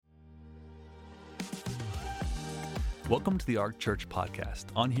Welcome to the Ark Church podcast.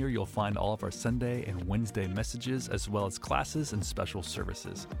 On here, you'll find all of our Sunday and Wednesday messages, as well as classes and special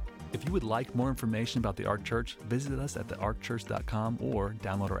services. If you would like more information about the Ark Church, visit us at thearkchurch.com or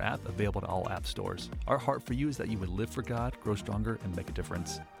download our app, available to all app stores. Our heart for you is that you would live for God, grow stronger, and make a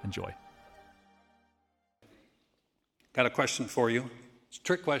difference. Enjoy. Got a question for you. It's a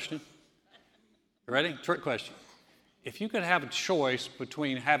trick question. You ready? Trick question. If you could have a choice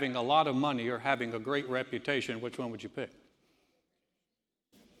between having a lot of money or having a great reputation, which one would you pick?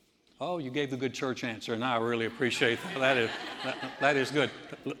 Oh, you gave the good church answer, and I really appreciate that. That is good.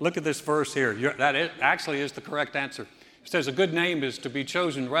 Look at this verse here. That actually is the correct answer. It says, a good name is to be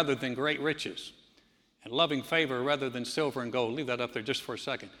chosen rather than great riches, and loving favor rather than silver and gold. Leave that up there just for a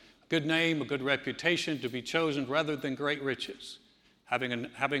second. A good name, a good reputation to be chosen rather than great riches.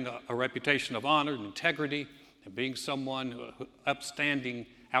 Having a reputation of honor and integrity, and being someone outstanding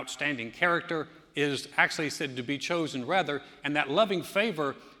character is actually said to be chosen rather, and that loving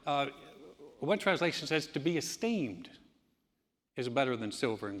favor, one translation says to be esteemed is better than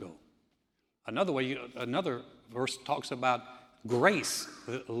silver and gold. Another verse talks about grace,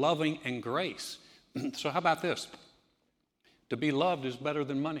 loving and grace. So how about this? To be loved is better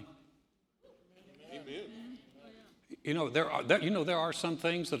than money. Amen. There are some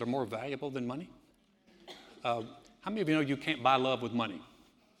things that are more valuable than money. How many of you know you can't buy love with money?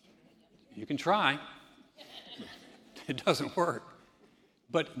 You can try. It doesn't work.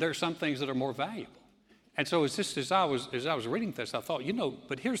 But there are some things that are more valuable. And so as I was reading this, I thought,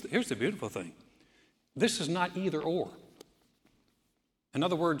 but here's the beautiful thing. This is not either or. In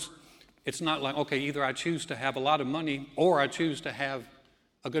other words, it's not like, okay, either I choose to have a lot of money or I choose to have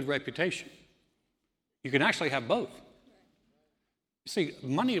a good reputation. You can actually have both. See,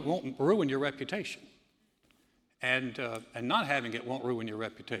 money won't ruin your reputation. And not having it won't ruin your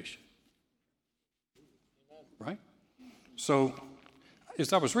reputation. Right? So,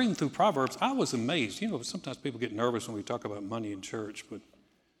 as I was reading through Proverbs, I was amazed. Sometimes people get nervous when we talk about money in church, but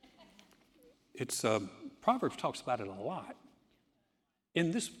Proverbs talks about it a lot.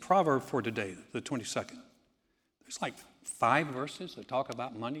 In this proverb for today, the 22nd, there's like 5 verses that talk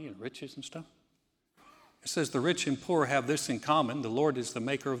about money and riches and stuff. It says, the rich and poor have this in common. The Lord is the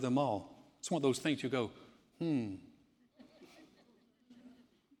maker of them all. It's one of those things you go, Then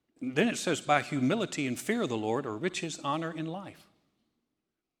it says, by humility and fear of the Lord are riches, honor, and life.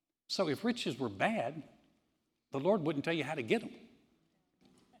 So if riches were bad, the Lord wouldn't tell you how to get them.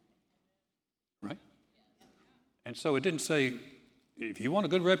 Right? And so it didn't say, if you want a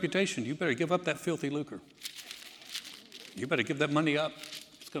good reputation, you better give up that filthy lucre. You better give that money up.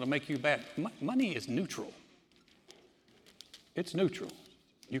 It's going to make you bad. Money is neutral. It's neutral.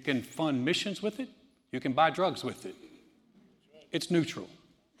 You can fund missions with it. You can buy drugs with it. It's neutral.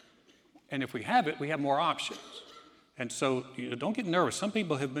 And if we have it, we have more options. And so don't get nervous. Some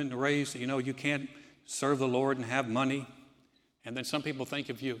people have been raised, you can't serve the Lord and have money. And then some people think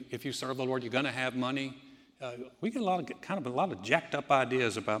if you serve the Lord, you're going to have money. We get a lot of jacked up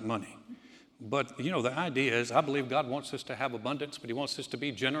ideas about money. But, the idea is, I believe God wants us to have abundance, but he wants us to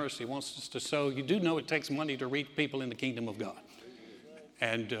be generous. He wants us to sow. You do know it takes money to reach people in the kingdom of God.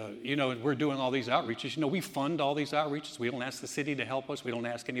 And, we're doing all these outreaches. We fund all these outreaches. We don't ask the city to help us. We don't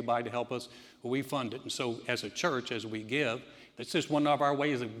ask anybody to help us. We fund it. And so as a church, as we give, that's just one of our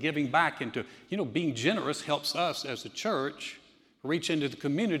ways of giving back into, being generous helps us as a church reach into the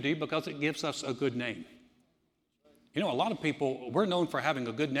community because it gives us a good name. A lot of people, we're known for having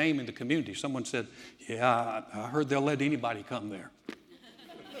a good name in the community. Someone said, I heard they'll let anybody come there.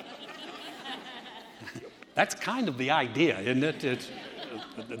 That's kind of the idea, isn't it?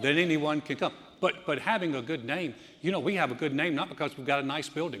 That anyone can come. But having a good name, we have a good name not because we've got a nice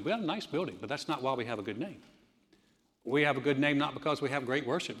building. We have a nice building, but that's not why we have a good name. We have a good name not because we have great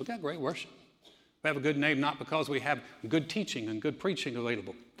worship. We've got great worship. We have a good name not because we have good teaching and good preaching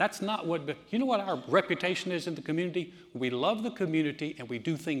available. That's not what our reputation is in the community? We love the community and we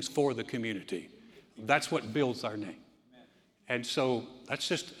do things for the community. That's what builds our name. And so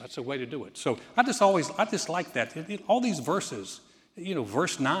that's a way to do it. So I just like that. All these verses,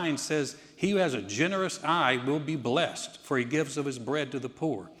 verse 9 says, he who has a generous eye will be blessed, for he gives of his bread to the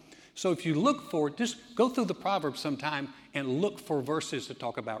poor. So if you look for it, just go through the Proverbs sometime and look for verses that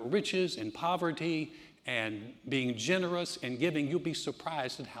talk about riches and poverty and being generous and giving. You'll be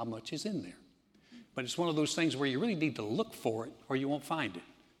surprised at how much is in there. But it's one of those things where you really need to look for it or you won't find it.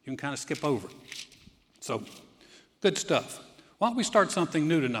 You can kind of skip over it. So, good stuff. Why don't we start something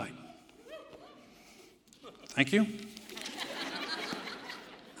new tonight? Thank you.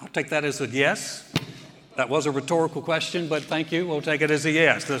 I'll take that as a yes. That was a rhetorical question, but thank you. We'll take it as a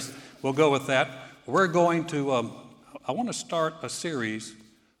yes. We'll go with that. We're going to I want to start a series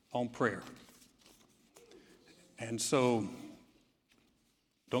on prayer. And so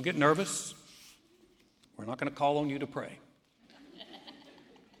don't get nervous. We're not going to call on you to pray.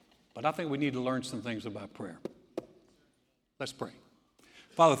 But I think we need to learn some things about prayer. Let's pray.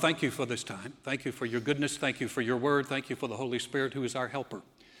 Father, thank you for this time. Thank you for your goodness. Thank you for your word. Thank you for the Holy Spirit who is our helper.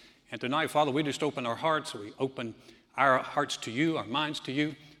 And tonight, Father, we just open our hearts. We open our hearts to you, our minds to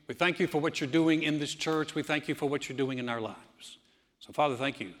you. We thank you for what you're doing in this church. We thank you for what you're doing in our lives. So, Father,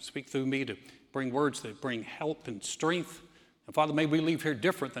 thank you. Speak through me to bring words that bring help and strength. And, Father, may we leave here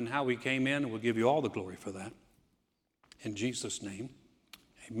different than how we came in, and we'll give you all the glory for that. In Jesus' name,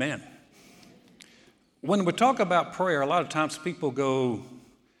 amen. When we talk about prayer, a lot of times people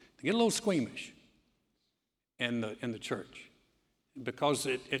they get a little squeamish in the church because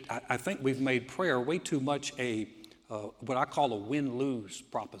I think we've made prayer way too much what I call a win-lose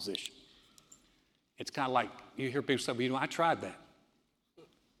proposition. It's kind of like you hear people say, I tried that.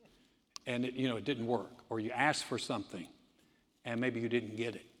 And it didn't work. Or you asked for something and maybe you didn't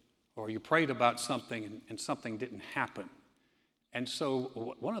get it. Or you prayed about something and something didn't happen. And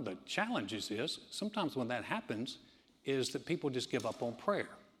so one of the challenges is sometimes when that happens is that people just give up on prayer.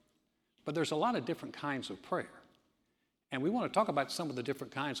 But there's a lot of different kinds of prayer. And we want to talk about some of the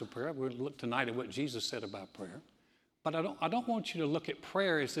different kinds of prayer. We're going to look tonight at what Jesus said about prayer. But I don't want you to look at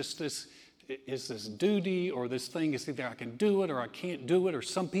prayer as this duty or this thing is either I can do it or I can't do it, or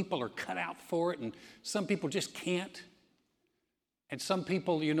some people are cut out for it and some people just can't. And some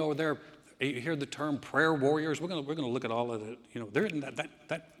people, you hear the term prayer warriors. We're going to look at all of it.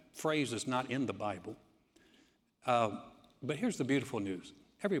 That phrase is not in the Bible. But here's the beautiful news.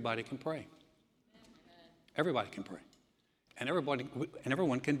 Everybody can pray. Everybody can pray. And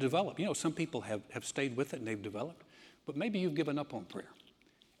everyone can develop. Some people have stayed with it and they've developed. But maybe you've given up on prayer.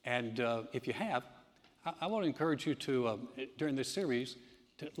 And if you have, I want to encourage you to, during this series,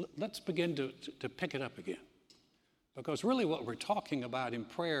 let's begin to pick it up again. Because really what we're talking about in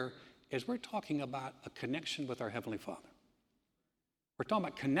prayer is we're talking about a connection with our Heavenly Father. We're talking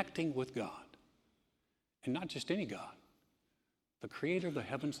about connecting with God. And not just any God, the Creator of the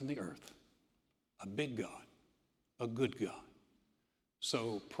heavens and the earth, a big God, a good God.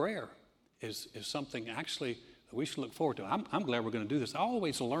 So prayer is something actually that we should look forward to. I'm glad we're going to do this. I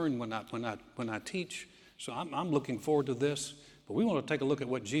always learn when I teach, so I'm looking forward to this. But we want to take a look at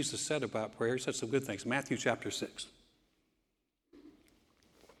what Jesus said about prayer. He said some good things. Matthew chapter 6.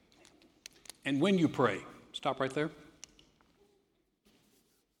 And when you pray, stop right there.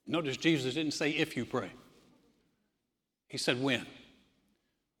 Notice Jesus didn't say if you pray. He said when.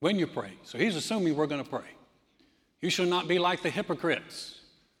 When you pray. So he's assuming we're going to pray. You shall not be like the hypocrites.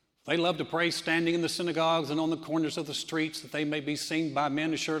 They love to pray standing in the synagogues and on the corners of the streets that they may be seen by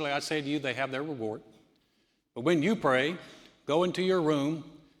men. Surely I say to you, they have their reward. But when you pray, go into your room.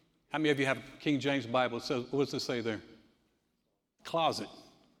 How many of you have a King James Bible? So what does it say there? Closet.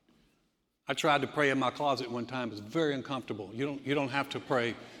 I tried to pray in my closet one time. It was very uncomfortable. You don't have to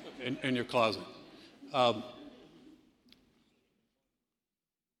pray in your closet.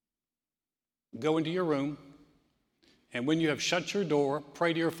 Go into your room. And when you have shut your door,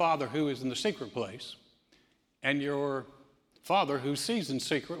 pray to your Father who is in the secret place, and your Father who sees in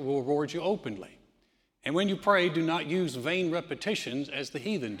secret will reward you openly. And when you pray, do not use vain repetitions as the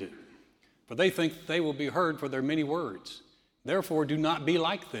heathen do, for they think they will be heard for their many words. Therefore, do not be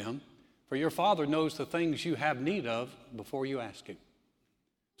like them, for your Father knows the things you have need of before you ask Him.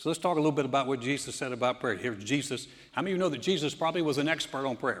 So let's talk a little bit about what Jesus said about prayer. Here's Jesus. How many of you know that Jesus probably was an expert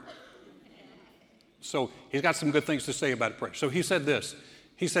on prayer? So he's got some good things to say about prayer. So he said this.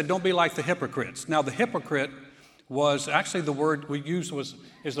 He said, don't be like the hypocrites. Now, the hypocrite was actually the word we use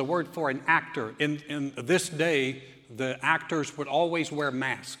is the word for an actor. In this day, the actors would always wear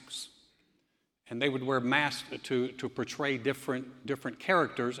masks. And they would wear masks to portray different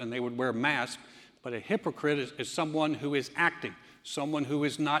characters, and they would wear masks. But a hypocrite is someone who is acting, someone who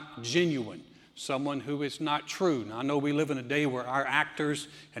is not genuine, someone who is not true. Now, I know we live in a day where our actors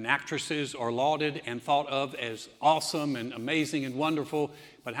and actresses are lauded and thought of as awesome and amazing and wonderful,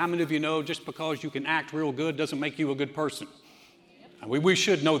 but how many of you know just because you can act real good doesn't make you a good person? And we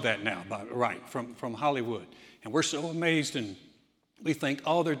should know that now, from Hollywood. And we're so amazed and we think,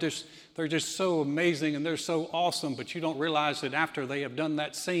 oh, they're just so amazing and they're so awesome, but you don't realize that after they have done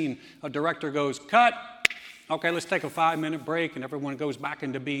that scene, a director goes, cut. Okay, let's take a 5-minute break, and everyone goes back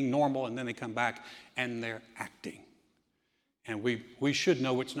into being normal, and then they come back, and they're acting. And we should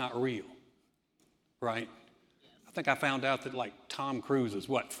know it's not real, right? I think I found out that, Tom Cruise is,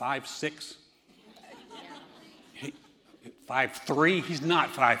 5'6"? 5'3"? He's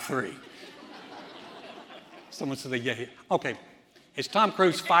not 5'3". Someone said, yeah. Okay. Is Tom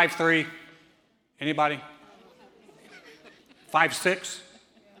Cruise 5'3"? Anybody? 5'6"? I think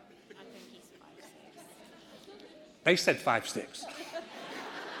he's 5'6". They said 5'6".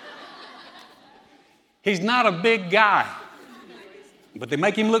 He's not a big guy, but they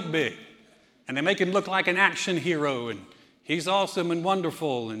make him look big. And they make him look like an action hero, and he's awesome and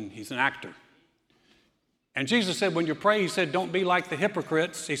wonderful, and he's an actor. And Jesus said, when you pray, he said, don't be like the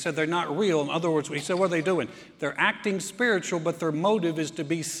hypocrites. He said, they're not real. In other words, he said, what are they doing? They're acting spiritual, but their motive is to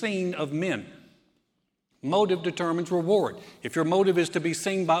be seen of men. Motive determines reward. If your motive is to be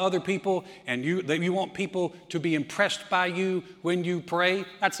seen by other people and you want people to be impressed by you when you pray,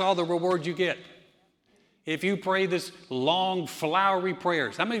 that's all the reward you get. If you pray this long, flowery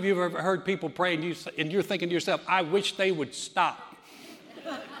prayers, how many of you have ever heard people pray and you're thinking to yourself, I wish they would stop?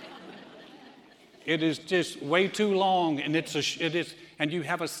 It is just way too long, and and you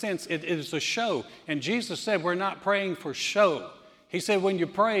have a sense it is a show. And Jesus said we're not praying for show. He said when you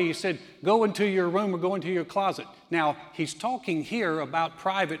pray, he said, go into your room or go into your closet. Now, he's talking here about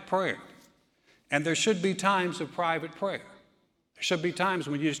private prayer. And there should be times of private prayer. There should be times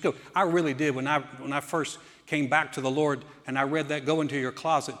when you just go. I really did when I first came back to the Lord and I read that, go into your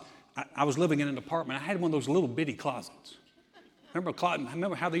closet. I was living in an apartment. I had one of those little bitty closets.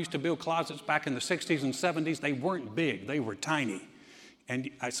 Remember how they used to build closets back in the 60s and 70s? They weren't big. They were tiny. And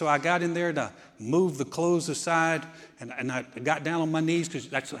so I got in there to move the clothes aside, and I got down on my knees, because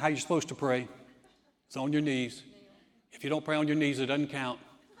that's how you're supposed to pray. It's on your knees. If you don't pray on your knees, it doesn't count.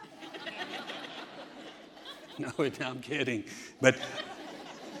 No, I'm kidding. But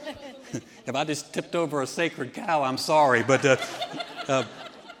if I just tipped over a sacred cow, I'm sorry. But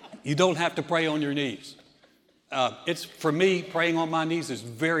you don't have to pray on your knees. For me, praying on my knees is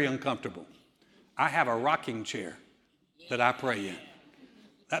very uncomfortable. I have a rocking chair that I pray in.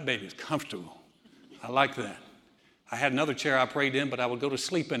 That baby is comfortable. I like that. I had another chair I prayed in, but I would go to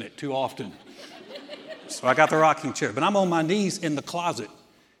sleep in it too often. So I got the rocking chair. But I'm on my knees in the closet.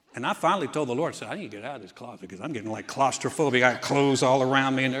 And I finally told the Lord, I said, I need to get out of this closet because I'm getting like claustrophobic. I got clothes all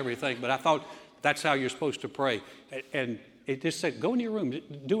around me and everything. But I thought that's how you're supposed to pray. And it just said, go in your room,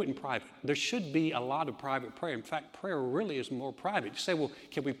 do it in private. There should be a lot of private prayer. In fact, prayer really is more private. You say, well,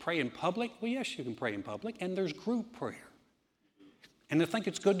 can we pray in public? Well, yes, you can pray in public. And there's group prayer. And I think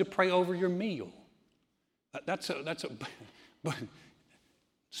it's good to pray over your meal. But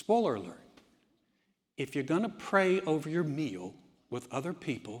spoiler alert. If you're going to pray over your meal with other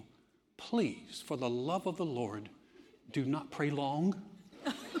people, please, for the love of the Lord, do not pray long.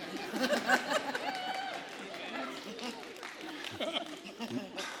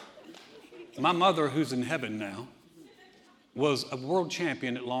 My mother, who's in heaven now, was a world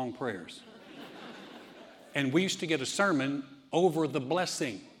champion at long prayers. And we used to get a sermon over the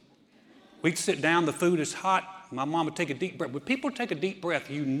blessing. We'd sit down, the food is hot, my mom would take a deep breath. When people take a deep breath,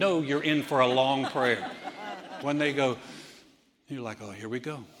 you know you're in for a long prayer. When they go, you're like, oh, here we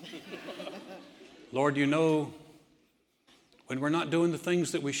go. Lord, you know, when we're not doing the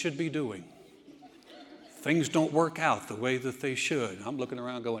things that we should be doing, things don't work out the way that they should. I'm looking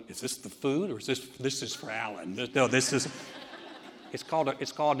around going, is this the food or is this is for Alan? No, it's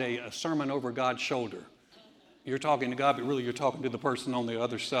called a sermon over God's shoulder. You're talking to God, but really you're talking to the person on the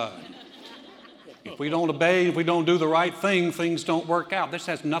other side. If we don't obey, if we don't do the right thing, things don't work out. This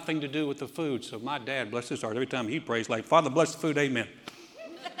has nothing to do with the food. So my dad, bless his heart, every time he prays, like, Father, bless the food, amen.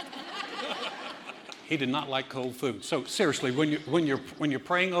 He did not like cold food. So seriously, when you're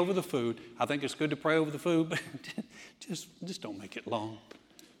praying over the food, I think it's good to pray over the food, but just don't make it long.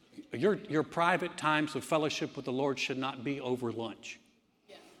 Your private times of fellowship with the Lord should not be over lunch.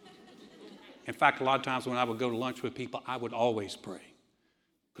 In fact, a lot of times when I would go to lunch with people, I would always pray.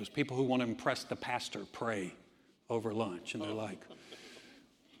 Because people who want to impress the pastor pray over lunch. And they're like,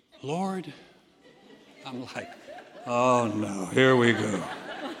 Lord, I'm like, oh no, here we go.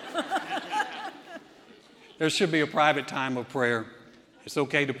 There should be a private time of prayer. It's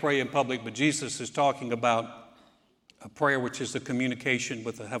okay to pray in public, but Jesus is talking about a prayer which is a communication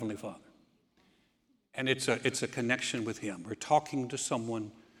with the Heavenly Father. And it's a connection with Him. We're talking to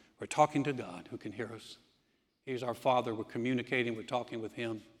someone. We're talking to God who can hear us. He's our Father. We're communicating. We're talking with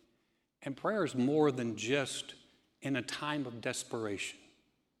Him. And prayer is more than just in a time of desperation.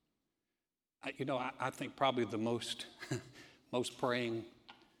 I think probably the most praying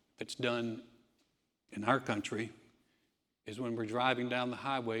that's done in our country is when we're driving down the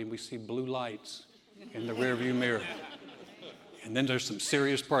highway and we see blue lights in the rearview mirror. And then there's some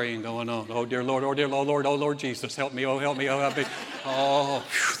serious praying going on. Oh, dear Lord, oh, dear Lord, oh, Lord Jesus, help me, oh, help me, oh, help me. Oh,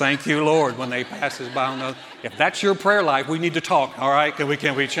 thank you, Lord, when they pass us by. If that's your prayer life, we need to talk, all right?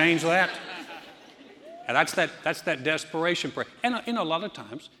 Can we change that? And that's that desperation prayer. And a lot of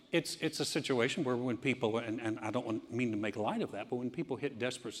times, it's a situation where when people, and I don't mean to make light of that, but when people hit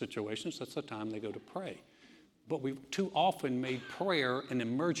desperate situations, that's the time they go to pray. But we've too often made prayer an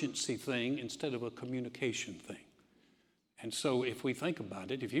emergency thing instead of a communication thing. And so if we think about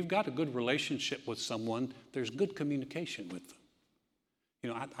it, if you've got a good relationship with someone, there's good communication with them. You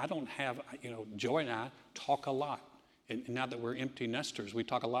know, I don't have, Joy and I talk a lot. And now that we're empty nesters, we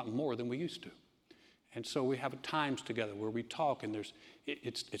talk a lot more than we used to. And so we have times together where we talk, and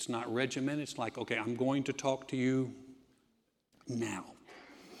it's not regimented. It's like, okay, I'm going to talk to you now.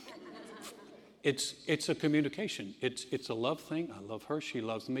 It's a communication. It's a love thing. I love her. She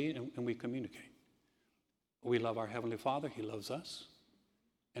loves me, and we communicate. We love our Heavenly Father. He loves us.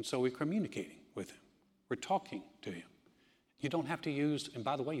 And so we're communicating with Him. We're talking to Him. You don't have to use, and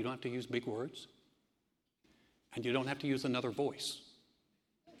by the way, you don't have to use big words. And you don't have to use another voice.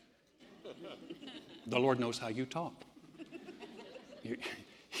 The Lord knows how you talk.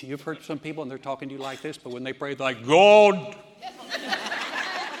 You've heard some people and they're talking to you like this, but when they pray, they're like, God,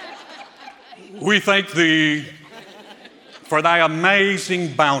 we thank Thee for Thy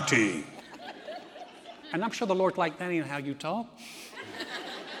amazing bounty. And I'm sure the Lord like that ain't how you talk.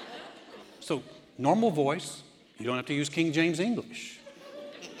 So normal voice, you don't have to use King James English.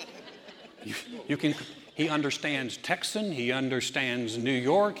 You can. He understands Texan. He understands New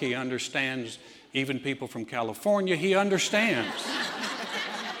York. He understands even people from California. He understands.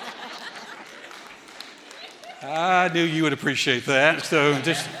 I knew you would appreciate that. So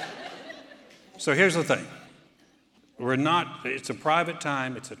here's the thing. It's a private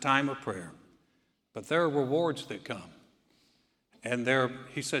time. It's a time of prayer. But there are rewards that come. And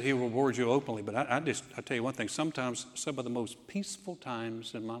he said He'll reward you openly. But I tell you one thing. Sometimes some of the most peaceful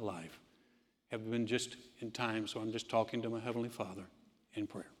times in my life have been just in times where I'm just talking to my Heavenly Father in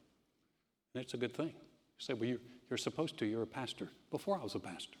prayer. And it's a good thing. You say, well, you're supposed to. You're a pastor. Before I was a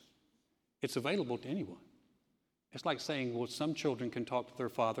pastor. It's available to anyone. It's like saying, well, some children can talk to their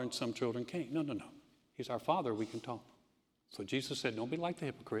father and some children can't. No. He's our Father. We can talk. So Jesus said, don't be like the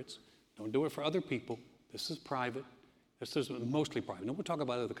hypocrites. Don't do it for other people. This is private. This is mostly private. No, we'll talk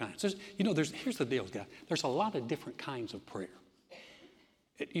about other kinds. Here's the deal, guys. There's a lot of different kinds of prayer.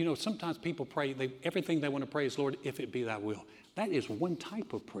 Sometimes people pray, everything they want to pray is, Lord, if it be Thy will. That is one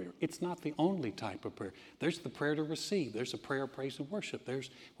type of prayer. It's not the only type of prayer. There's the prayer to receive. There's a prayer of praise and worship.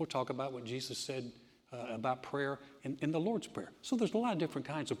 We'll talk about what Jesus said about prayer in the Lord's Prayer. So there's a lot of different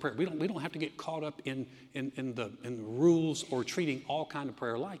kinds of prayer. We don't have to get caught up in the rules or treating all kinds of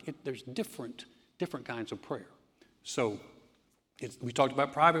prayer alike. There's different kinds of prayer. So we talked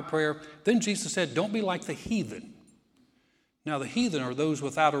about private prayer. Then Jesus said, don't be like the heathen. Now, the heathen are those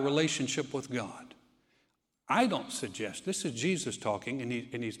without a relationship with God. I don't suggest, this is Jesus talking,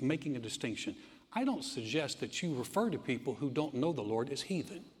 and he's making a distinction. I don't suggest that you refer to people who don't know the Lord as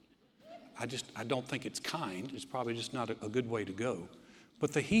heathen. I don't think it's kind. It's probably just not a good way to go.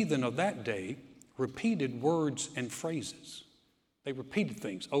 But the heathen of that day repeated words and phrases. They repeated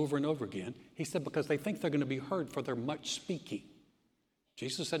things over and over again. He said because they think they're going to be heard for their much speaking.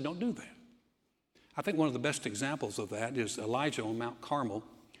 Jesus said, don't do that. I think one of the best examples of that is Elijah on Mount Carmel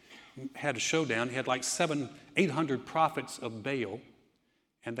had a showdown. He had like 800 prophets of Baal,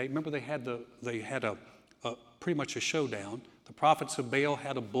 and they had pretty much a showdown. The prophets of Baal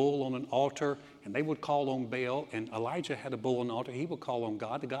had a bull on an altar, and they would call on Baal, and Elijah had a bull on an altar. He would call on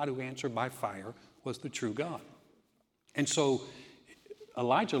God. The God who answered by fire was the true God. And so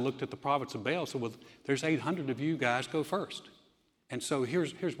Elijah looked at the prophets of Baal and said, well, there's 800 of you guys, go first. And so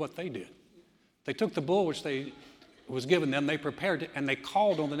here's what they did. They took the bull which was given them, they prepared it, and they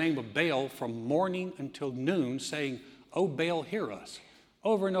called on the name of Baal from morning until noon, saying, "O Baal, hear us,"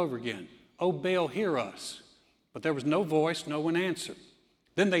 over and over again. "O Baal, hear us." But there was no voice, no one answered.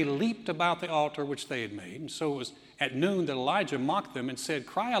 Then they leaped about the altar which they had made, and so it was at noon that Elijah mocked them and said,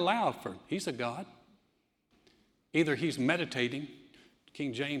 "Cry aloud for him. He's a god." Either he's meditating.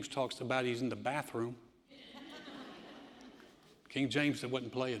 King James talks about he's in the bathroom. King James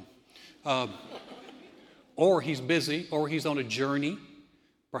wasn't playing. Or he's busy, or he's on a journey.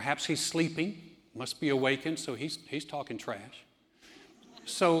 Perhaps he's sleeping, must be awakened, so he's talking trash.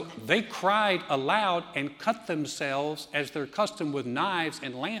 So they cried aloud and cut themselves as their custom with knives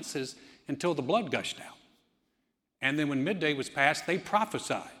and lances until the blood gushed out. And then when midday was past, they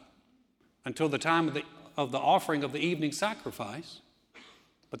prophesied until the time of the offering of the evening sacrifice.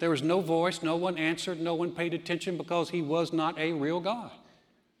 But there was no voice, no one answered, no one paid attention because he was not a real God.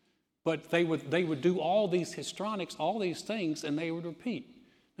 But they would do all these histrionics, all these things, and they would repeat.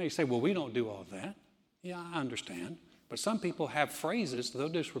 Now you say, well, we don't do all that. Yeah, I understand. But some people have phrases they'll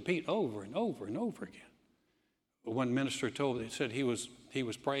just repeat over and over and over again. One minister he said he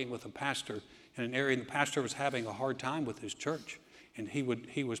was praying with a pastor in an area, and the pastor was having a hard time with his church. And he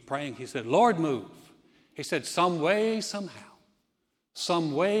was praying, he said, Lord, move. He said, some way, somehow.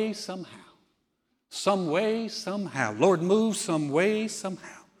 Some way, somehow. Some way, somehow. Lord, move some way,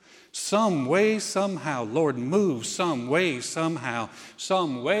 somehow. Some way, somehow. Lord, move some way, somehow.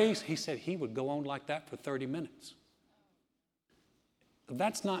 Some ways. He said he would go on like that for 30 minutes.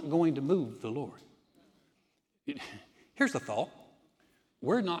 That's not going to move the Lord. Here's the thought.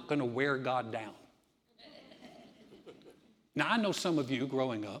 We're not going to wear God down. Now, I know some of you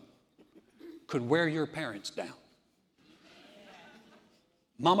growing up could wear your parents down.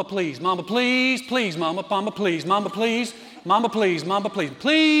 Mama, please, mama, please, please, mama, mama, please, mama, please, mama, please, mama, please,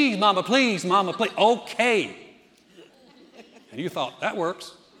 please, mama, please, mama, please. Okay. And you thought, that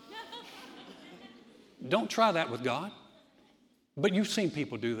works. Don't try that with God. But you've seen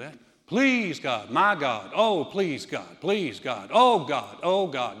people do that. Please, God, my God. Oh, please, God, please, God. Oh, God, oh,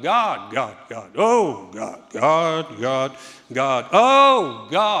 God, God, God, God. Oh, God, God, God, God. Oh,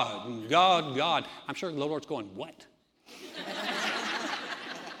 God, God, God. I'm sure the Lord's going, what?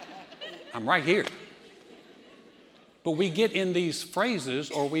 I'm right here. But we get in these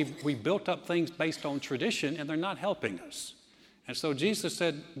phrases, or we built up things based on tradition, and they're not helping us. And so Jesus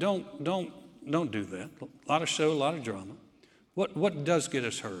said, don't do that. A lot of show, a lot of drama. What does get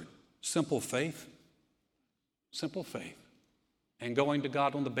us heard? Simple faith. Simple faith. And going to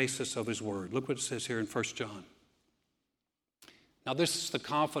God on the basis of his word. Look what it says here in 1 John. Now this is the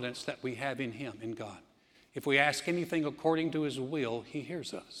confidence that we have in him, in God. If we ask anything according to his will, he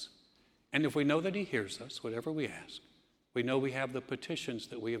hears us. And if we know that he hears us, whatever we ask, we know we have the petitions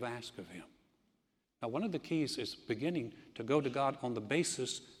that we have asked of him. Now, one of the keys is beginning to go to God on the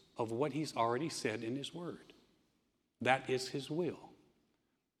basis of what he's already said in his word. That is his will.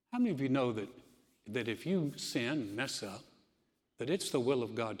 How many of you know that if you sin, mess up, that it's the will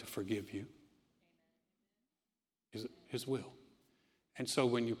of God to forgive you? His will. And so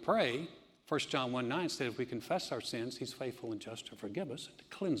when you pray, 1 John 1:9 said, if we confess our sins, he's faithful and just to forgive us and to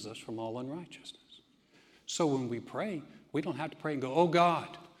cleanse us from all unrighteousness. So when we pray, we don't have to pray and go, oh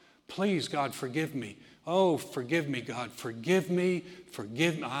God, please God, forgive me. Oh, forgive me, God, forgive me,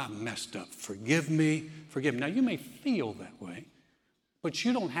 forgive me. I messed up. Forgive me, forgive me. Now you may feel that way, but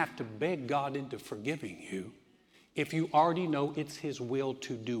you don't have to beg God into forgiving you if you already know it's his will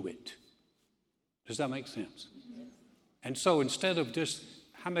to do it. Does that make sense? And so instead of just,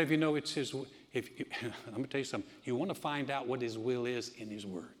 how many of you know it's his will? I'm going to tell you something. You want to find out what his will is in his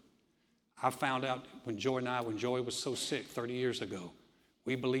word. I found out when Joy was so sick 30 years ago,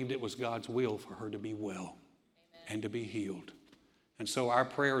 we believed it was God's will for her to be well and to be healed. And so our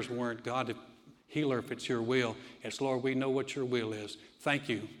prayers weren't, God, heal her if it's your will. It's, Lord, we know what your will is. Thank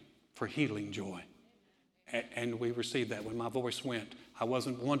you for healing Joy. And we received that. When my voice went, I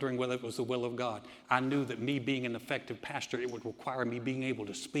wasn't wondering whether it was the will of God. I knew that me being an effective pastor, it would require me being able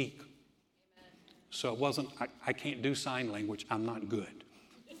to speak. Amen. So it wasn't, I can't do sign language. I'm not good.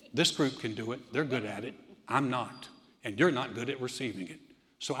 This group can do it. They're good at it. I'm not. And you're not good at receiving it.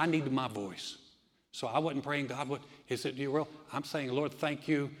 So I needed my voice. So I wasn't praying, God, what is it your will? I'm saying, Lord, thank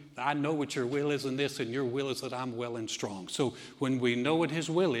you. I know what your will is in this, and your will is that I'm well and strong. So when we know what his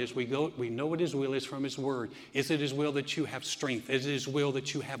will is, we know what his will is from his word. Is it his will that you have strength? Is it his will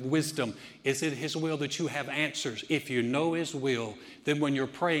that you have wisdom? Is it his will that you have answers? If you know his will, then when you're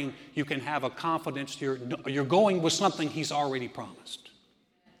praying, you can have a confidence. You're going with something he's already promised.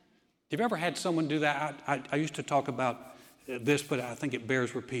 Have you ever had someone do that? I used to talk about this, but I think it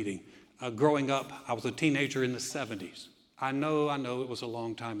bears repeating. Growing up, I was a teenager in the 70s. I know it was a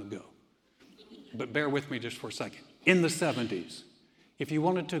long time ago. But bear with me just for a second. In the 70s, if you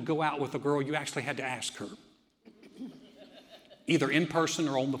wanted to go out with a girl, you actually had to ask her. Either in person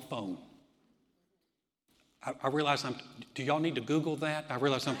or on the phone. I realize do y'all need to Google that? I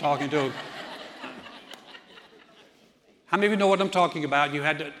realize I'm talking to How many of you know what I'm talking about?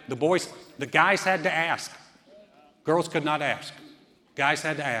 The guys had to ask. Girls could not ask. Guys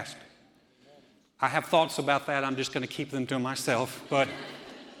had to ask. I have thoughts about that. I'm just going to keep them to myself. But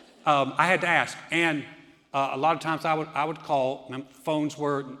I had to ask. And a lot of times I would call. Phones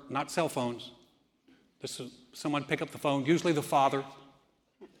were not cell phones. Someone pick up the phone, usually the father.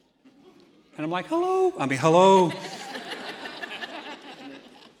 And I'm like, hello. Hello.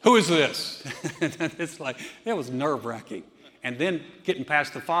 Who is this? It's like, it was nerve-wracking. And then getting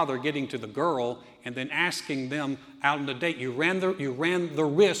past the father, getting to the girl, and then asking them out on a date. You ran the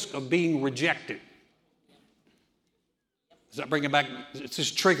risk of being rejected. Does that bring it back? It's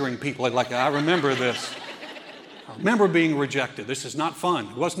just triggering people. Like, I remember this. I remember being rejected. This is not fun.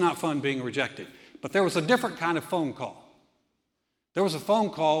 It was not fun being rejected. But there was a different kind of phone call. There was a phone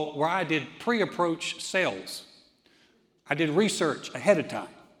call where I did pre-approach sales. I did research ahead of time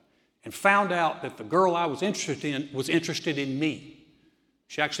and found out that the girl I was interested in me.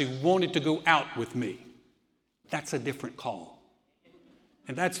 She actually wanted to go out with me. That's a different call.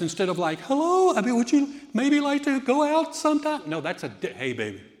 And that's instead of like, hello, I mean, would you maybe like to go out sometime? No, that's hey,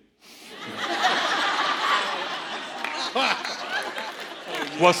 baby.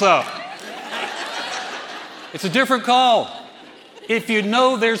 What's up? It's a different call. If you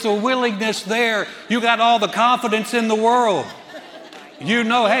know there's a willingness there, you got all the confidence in the world. You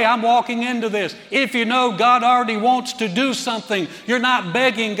know, hey, I'm walking into this. If you know God already wants to do something, you're not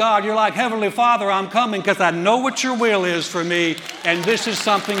begging God. You're like, Heavenly Father, I'm coming because I know what your will is for me, and this is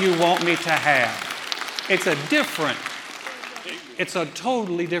something you want me to have. It's a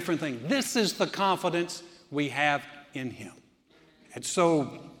totally different thing. This is the confidence we have in Him. And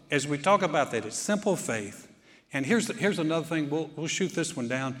so, as we talk about that, it's simple faith. And here's another thing. We'll shoot this one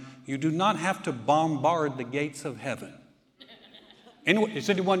down. You do not have to bombard the gates of heaven.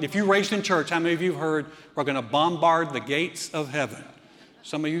 If you raised in church, how many of you have heard we're going to bombard the gates of heaven?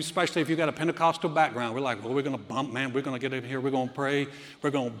 Some of you, especially if you've got a Pentecostal background, we're like, well, we're going to we're going to get in here, we're going to pray, we're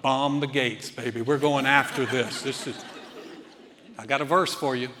going to bomb the gates, baby. We're going after this. I got a verse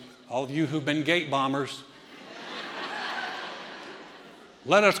for you, all of you who've been gate bombers.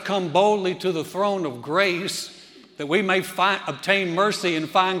 Let us come boldly to the throne of grace that we may obtain mercy and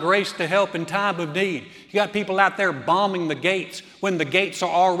find grace to help in time of need. You got people out there bombing the gates when the gates are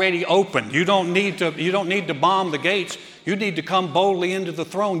already open. You don't need to bomb the gates. You need to come boldly into the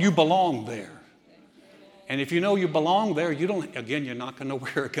throne. You belong there. And if you know you belong there, you're not going to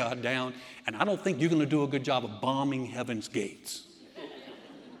wear God down. And I don't think you're going to do a good job of bombing heaven's gates.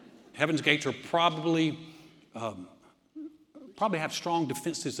 Heaven's gates are probably have strong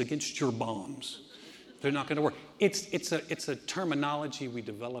defenses against your bombs. They're not going to work. It's a terminology we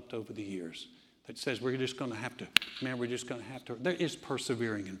developed over the years that says we're just going to have to. There is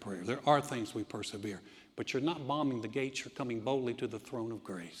persevering in prayer. There are things we persevere. But you're not bombing the gates. You're coming boldly to the throne of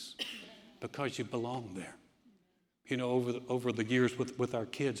grace because you belong there. You know, over the years with our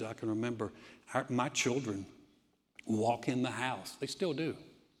kids, I can remember my children walk in the house. They still do.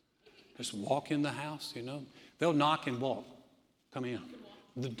 Just walk in the house, you know. They'll knock and walk. Come in.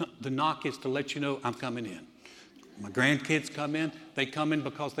 The knock is to let you know I'm coming in. My grandkids come in. They come in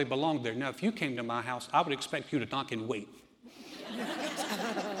because they belong there. Now, if you came to my house, I would expect you to knock and wait.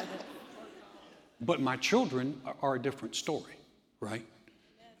 But my children are a different story, right?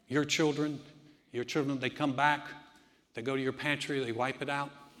 Your children, they come back. They go to your pantry. They wipe it out.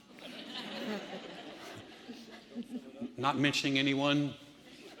 Not mentioning anyone.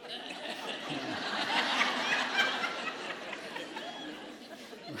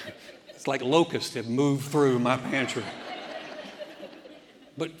 It's like locusts have moved through my pantry.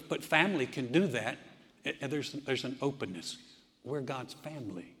 But family can do that. And there's an openness. We're God's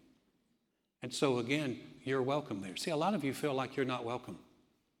family. And so again, you're welcome there. See, a lot of you feel like you're not welcome.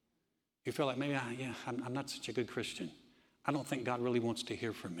 You feel like maybe, I'm not such a good Christian. I don't think God really wants to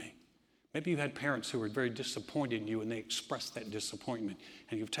hear from me. Maybe you had parents who were very disappointed in you and they expressed that disappointment.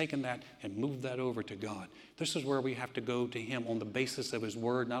 And you've taken that and moved that over to God. This is where we have to go to Him on the basis of His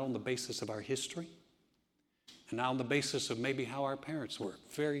Word, not on the basis of our history. And not on the basis of maybe how our parents were.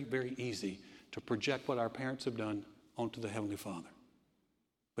 Very, very easy to project what our parents have done onto the Heavenly Father.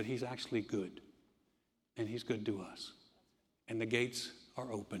 But He's actually good. And He's good to us. And the gates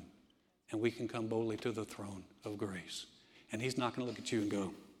are open. And we can come boldly to the throne of grace. And He's not going to look at you and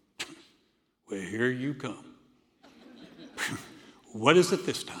go, well, here you come. What is it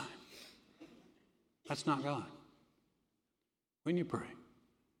this time? That's not God. When you pray,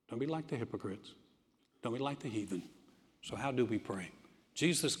 don't be like the hypocrites. Don't be like the heathen. So how do we pray?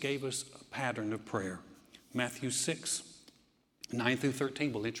 Jesus gave us a pattern of prayer. Matthew 6, 9 through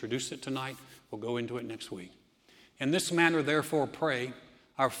 13. We'll introduce it tonight. We'll go into it next week. In this manner, therefore, pray,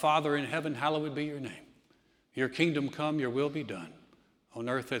 our Father in heaven, hallowed be your name. Your kingdom come, your will be done, on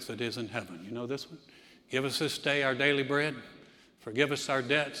earth as it is in heaven. You know this one? Give us this day our daily bread. Forgive us our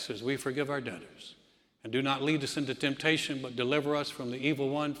debts as we forgive our debtors. And do not lead us into temptation, but deliver us from the evil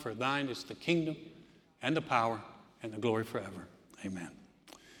one. For thine is the kingdom and the power and the glory forever. Amen.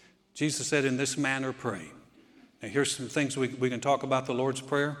 Jesus said, in this manner pray. Now here's some things we can talk about the Lord's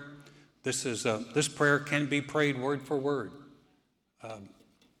Prayer. This prayer can be prayed word for word.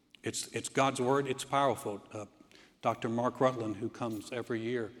 It's God's word. It's powerful. Dr. Mark Rutland, who comes every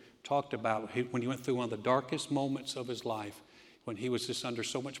year, talked about when he went through one of the darkest moments of his life, when he was just under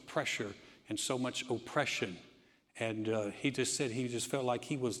so much pressure and so much oppression. And he just said he just felt like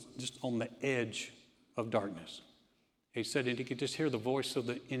he was just on the edge of darkness. He said, and he could just hear the voice of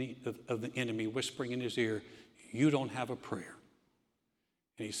the enemy whispering in his ear, "You don't have a prayer."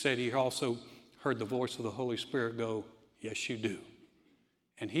 And he said he also heard the voice of the Holy Spirit go, "Yes, you do."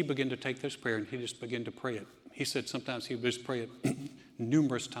 And he began to take this prayer and he just began to pray it. He said sometimes he would just pray it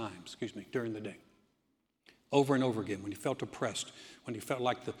numerous times, during the day. Over and over again. When he felt oppressed, when he felt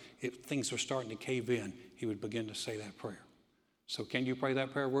like things were starting to cave in, he would begin to say that prayer. So can you pray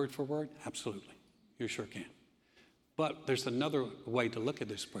that prayer word for word? Absolutely. You sure can. But there's another way to look at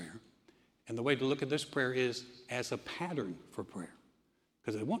this prayer. And the way to look at this prayer is as a pattern for prayer.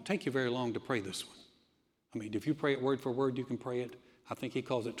 Because it won't take you very long to pray this one. I mean, if you pray it word for word, you can pray it. I think he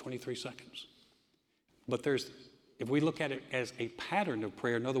calls it 23 seconds. But if we look at it as a pattern of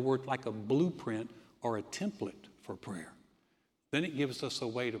prayer, in other words, like a blueprint or a template for prayer, then it gives us a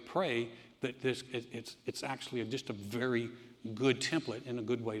way to pray that it's actually just a very good template and a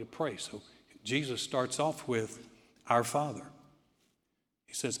good way to pray. So Jesus starts off with our Father.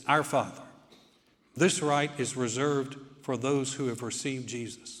 He says, "Our Father." This right is reserved for those who have received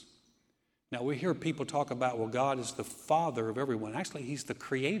Jesus. Now we hear people talk about, well, God is the Father of everyone. Actually, he's the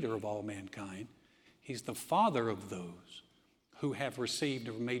creator of all mankind. He's the Father of those who have received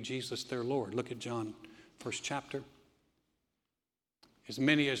or made Jesus their Lord. Look at John, first chapter. As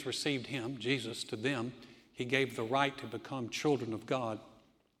many as received him, Jesus, to them, he gave the right to become children of God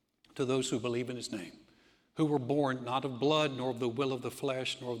to those who believe in his name, who were born not of blood, nor of the will of the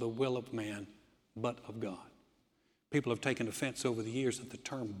flesh, nor of the will of man, but of God. People have taken offense over the years at the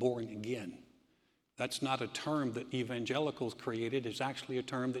term born again. That's not a term that evangelicals created. It's actually a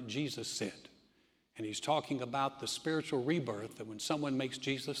term that Jesus said. And he's talking about the spiritual rebirth, that when someone makes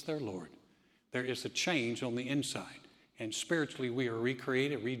Jesus their Lord, there is a change on the inside. And spiritually, we are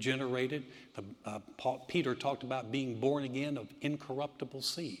recreated, regenerated. Peter talked about being born again of incorruptible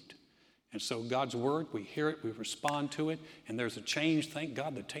seed. And so God's word, we hear it, we respond to it, and there's a change, thank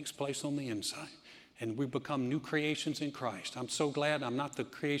God, that takes place on the inside. And we become new creations in Christ. I'm so glad I'm not the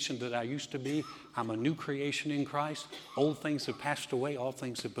creation that I used to be. I'm a new creation in Christ. Old things have passed away, all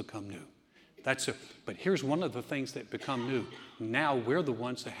things have become new. But here's one of the things that become new. Now we're the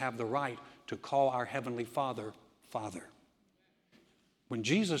ones that have the right to call our Heavenly Father, Father. When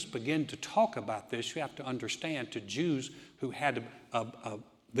Jesus began to talk about this, you have to understand, to Jews who had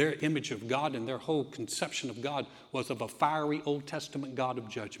their image of God and their whole conception of God was of a fiery Old Testament God of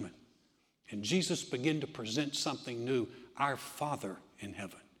judgment. And Jesus began to present something new, our Father in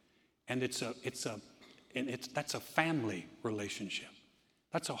heaven. And that's a family relationship.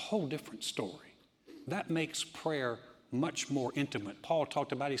 That's a whole different story. That makes prayer much more intimate. Paul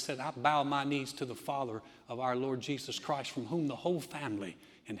talked about, he said, "I bow my knees to the Father of our Lord Jesus Christ, from whom the whole family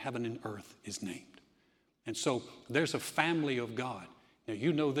in heaven and earth is named." And so there's a family of God. Now,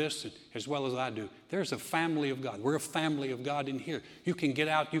 you know this as well as I do. There's a family of God. We're a family of God in here. You can get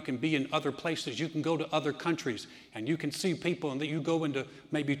out. You can be in other places. You can go to other countries, and you can see people, and that you go into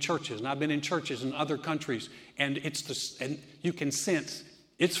maybe churches. And I've been in churches in other countries, and and you can sense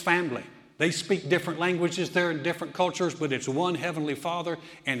it's family. They speak different languages there in different cultures, but it's one Heavenly Father,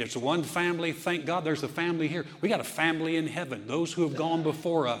 and it's one family. Thank God there's a family here. We got a family in heaven, those who have gone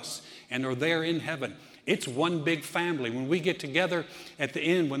before us and are there in heaven. It's one big family. When we get together at the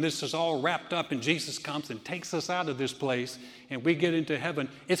end, when this is all wrapped up and Jesus comes and takes us out of this place and we get into heaven,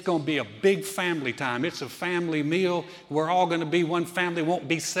 it's going to be a big family time. It's a family meal. We're all going to be one family. Won't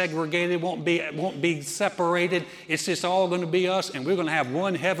be segregated, won't be separated. It's just all going to be us, and we're going to have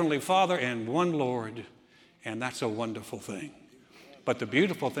one Heavenly Father and one Lord. And that's a wonderful thing. But the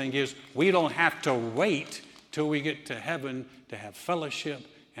beautiful thing is we don't have to wait till we get to heaven to have fellowship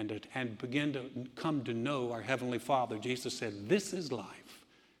and begin to come to know our Heavenly Father. Jesus said, "This is life,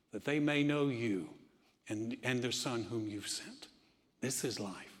 that they may know you and their Son whom you've sent." This is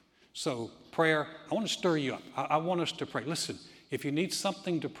life. So prayer, I want to stir you up. I want us to pray. Listen, if you need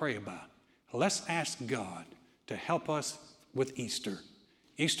something to pray about, let's ask God to help us with Easter.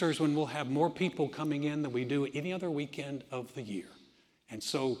 Easter is when we'll have more people coming in than we do any other weekend of the year. And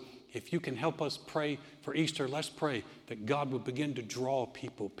so if you can help us pray for Easter, let's pray that God would begin to draw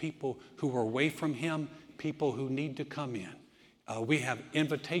people who are away from him, people who need to come in. We have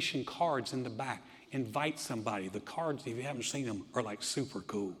invitation cards in the back. Invite somebody. The cards, if you haven't seen them, are like super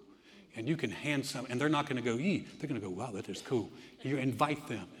cool. And you can hand some, and they're not going to go, "Ee." They're going to go, "Wow, that is cool." You invite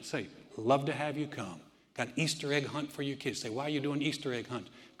them and say, "Love to have you come." Got an Easter egg hunt for your kids. Say, "Why are you doing Easter egg hunt?"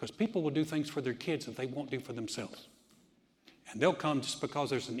 Because people will do things for their kids that they won't do for themselves. And they'll come just because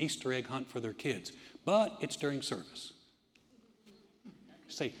there's an Easter egg hunt for their kids. But it's during service.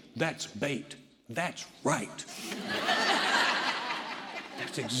 Say, "That's bait. That's right.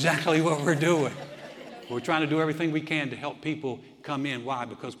 That's exactly what we're doing. We're trying to do everything we can to help people come in. Why?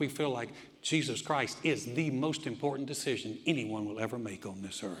 Because we feel like Jesus Christ is the most important decision anyone will ever make on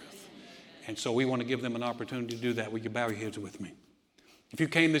this earth. And so we want to give them an opportunity to do that. Will you bow your heads with me? If you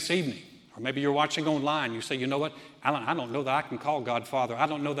came this evening, or maybe you're watching online, you say, you know what, Alan, I don't know that I can call God Father. I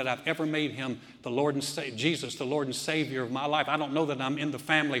don't know that I've ever made him the Lord and Jesus, the Lord and Savior of my life. I don't know that I'm in the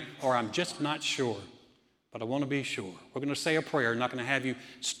family, or I'm just not sure. But I want to be sure. We're going to say a prayer. I'm not going to have you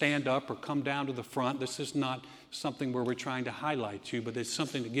stand up or come down to the front. This is not something where we're trying to highlight you, but it's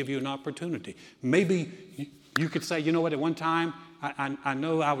something to give you an opportunity. Maybe you could say, you know what, at one time, I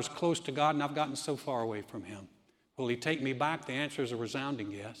know I was close to God and I've gotten so far away from him. Will he take me back? The answer is a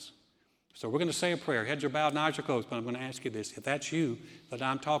resounding yes. So we're going to say a prayer. Heads are bowed and eyes are closed, but I'm going to ask you this. If that's you that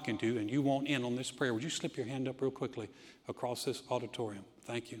I'm talking to and you want in on this prayer, would you slip your hand up real quickly across this auditorium?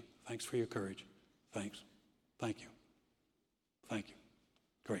 Thank you. Thanks for your courage. Thanks. Thank you. Thank you.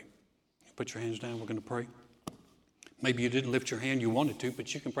 Great. Put your hands down. We're going to pray. Maybe you didn't lift your hand. You wanted to,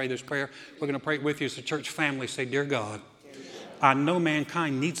 but you can pray this prayer. We're going to pray it with you as a church family. Say, Dear God, I know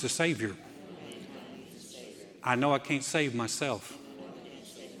mankind needs a Savior. I know I can't save myself.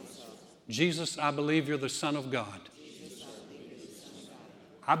 Jesus, I believe you're the Son of God.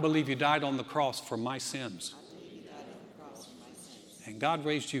 I believe you died on the cross for my sins. And God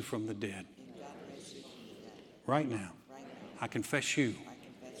raised you from the dead. Right now, I confess you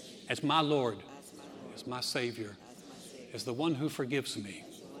as my Lord, as my Savior, as the one who forgives me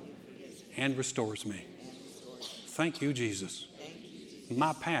and restores me. Thank you, Jesus.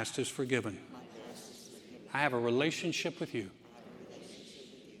 My past is forgiven. I have a relationship with you.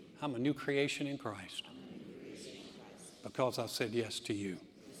 I'm a new creation in Christ because I've said yes to you.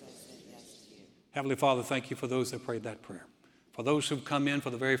 Heavenly Father, thank you for those that prayed that prayer. For those who've come in for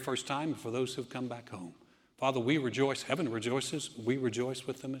the very first time and for those who've come back home. Father, we rejoice. Heaven rejoices. We rejoice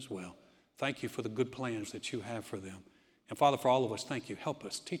with them as well. Thank you for the good plans that you have for them. And Father, for all of us, thank you. Help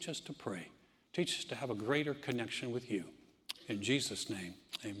us. Teach us to pray. Teach us to have a greater connection with you. In Jesus' name,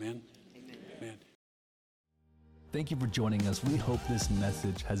 amen. Amen. Thank you for joining us. We hope this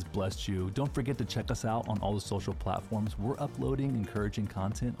message has blessed you. Don't forget to check us out on all the social platforms. We're uploading encouraging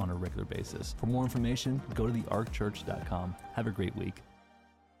content on a regular basis. For more information, go to thearkchurch.com. Have a great week.